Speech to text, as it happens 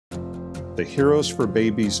The Heroes for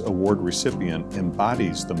Babies Award recipient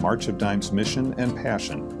embodies the March of Dimes mission and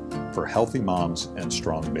passion for healthy moms and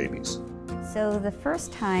strong babies. So the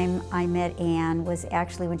first time I met Ann was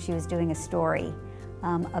actually when she was doing a story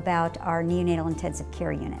about our neonatal intensive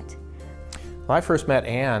care unit. Well, I first met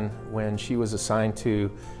Ann when she was assigned to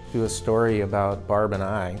do a story about Barb and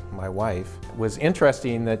I, my wife. It was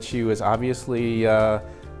interesting that she was obviously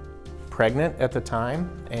pregnant at the time,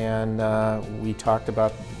 and we talked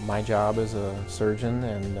about my job as a surgeon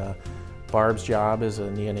and Barb's job as a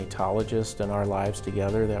neonatologist and our lives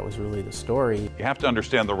together. That was really the story. You have to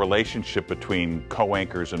understand the relationship between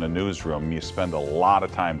co-anchors in a newsroom. You spend a lot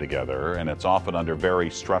of time together, and it's often under very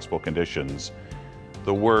stressful conditions.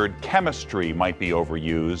 The word chemistry might be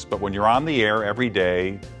overused, but when you're on the air every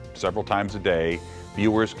day, several times a day,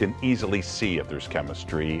 viewers can easily see if there's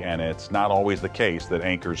chemistry, and it's not always the case that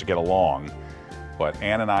anchors get along. But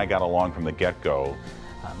Ann and I got along from the get-go.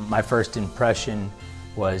 My first impression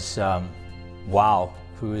was, wow,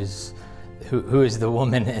 who is the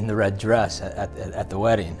woman in the red dress at the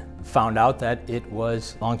wedding? Found out that it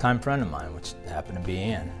was a longtime friend of mine, which happened to be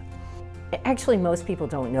Ann. Actually, most people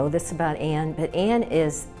don't know this about Ann, but Ann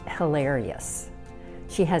is hilarious.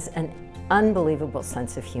 She has an unbelievable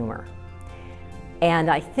sense of humor. And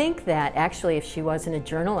I think that actually if she wasn't a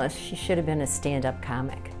journalist, she should have been a stand-up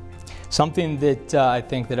comic. Something that I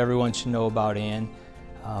think that everyone should know about Ann,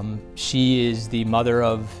 she is the mother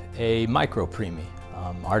of a micro-preemie.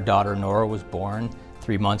 Our daughter Nora was born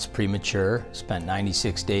 3 months premature, spent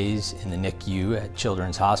 96 days in the NICU at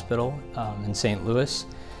Children's Hospital in St. Louis.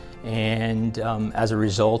 And as a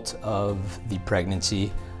result of the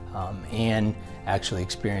pregnancy, Ann actually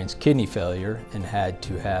experienced kidney failure and had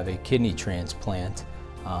to have a kidney transplant.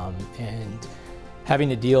 And having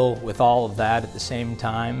to deal with all of that at the same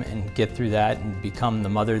time and get through that and become the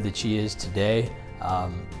mother that she is today,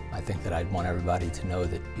 I think that I'd want everybody to know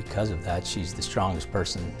that because of that, she's the strongest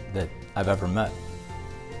person that I've ever met.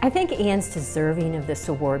 I think Ann's deserving of this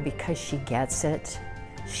award because she gets it.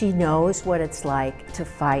 She knows what it's like to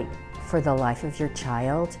fight for the life of your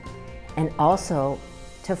child and also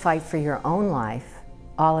to fight for your own life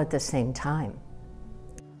all at the same time.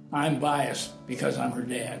 I'm biased because I'm her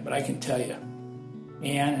dad, but I can tell you,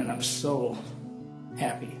 Ann, and I'm so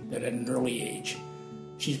happy that at an early age,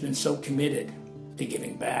 she's been so committed to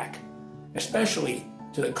giving back, especially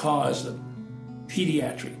to the cause of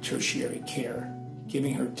pediatric tertiary care,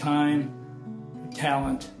 giving her time, her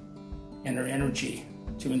talent, and her energy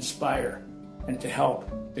to inspire and to help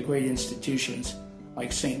the great institutions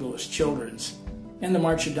like St. Louis Children's and the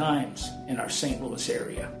March of Dimes in our St. Louis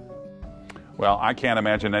area. Well, I can't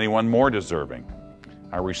imagine anyone more deserving.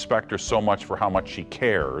 I respect her so much for how much she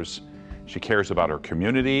cares. She cares about her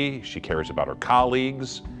community, she cares about her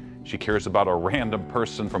colleagues, she cares about a random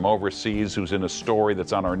person from overseas who's in a story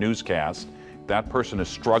that's on our newscast. If that person is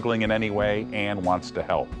struggling in any way, Ann wants to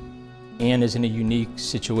help. Ann is in a unique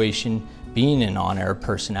situation being an on-air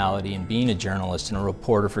personality and being a journalist and a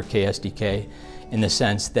reporter for KSDK in the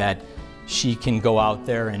sense that she can go out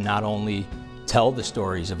there and not only tell the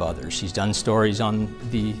stories of others. She's done stories on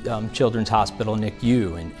the Children's Hospital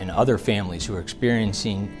NICU and other families who are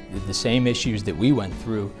experiencing the same issues that we went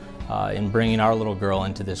through in bringing our little girl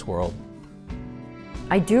into this world.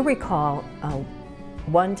 I do recall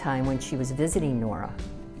one time when she was visiting Nora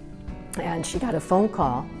and she got a phone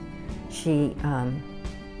call. She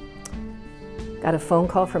got a phone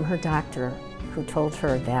call from her doctor who told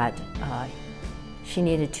her that she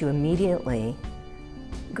needed to immediately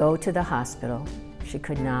go to the hospital. She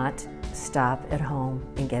could not stop at home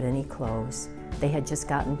and get any clothes. They had just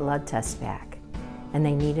gotten blood tests back and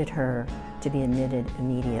they needed her to be admitted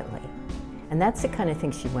immediately. And that's the kind of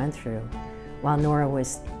thing she went through while Nora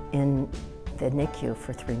was in the NICU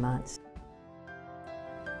for 3 months.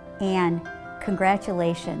 Ann,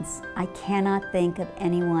 congratulations. I cannot think of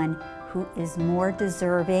anyone who is more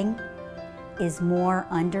deserving, is more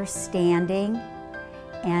understanding,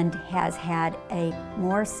 and has had a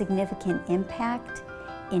more significant impact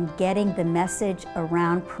in getting the message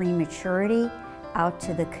around prematurity out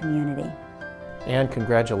to the community. Ann,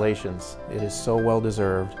 congratulations. It is so well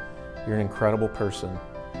deserved. You're an incredible person,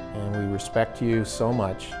 and we respect you so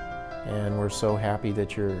much, and we're so happy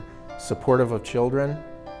that you're supportive of children,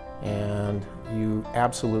 and you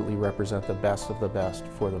absolutely represent the best of the best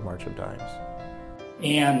for the March of Dimes.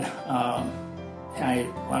 Ann, I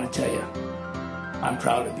want to tell you, I'm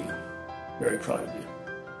proud of you, very proud of you.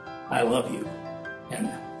 I love you,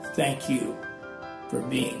 and thank you for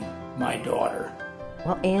being my daughter.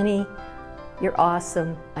 Well, Annie, you're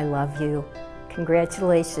awesome. I love you.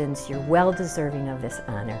 Congratulations. You're well deserving of this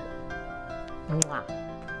honor. Mwah.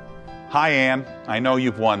 Hi, Ann. I know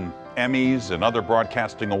you've won Emmys and other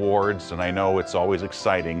broadcasting awards, and I know it's always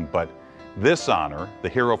exciting, but this honor, the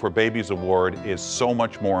Hero for Babies Award, is so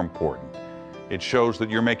much more important. It shows that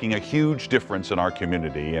you're making a huge difference in our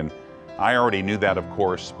community, and I already knew that, of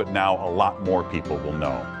course, but now a lot more people will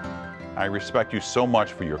know. I respect you so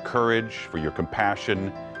much for your courage, for your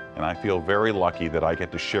compassion, and I feel very lucky that I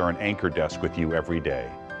get to share an anchor desk with you every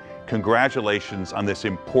day. Congratulations on this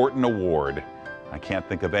important award. I can't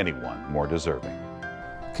think of anyone more deserving.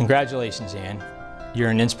 Congratulations, Ann. You're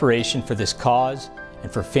an inspiration for this cause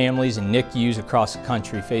and for families in NICUs across the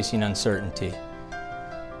country facing uncertainty.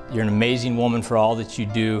 You're an amazing woman for all that you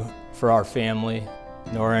do for our family.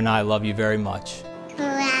 Nora and I love you very much.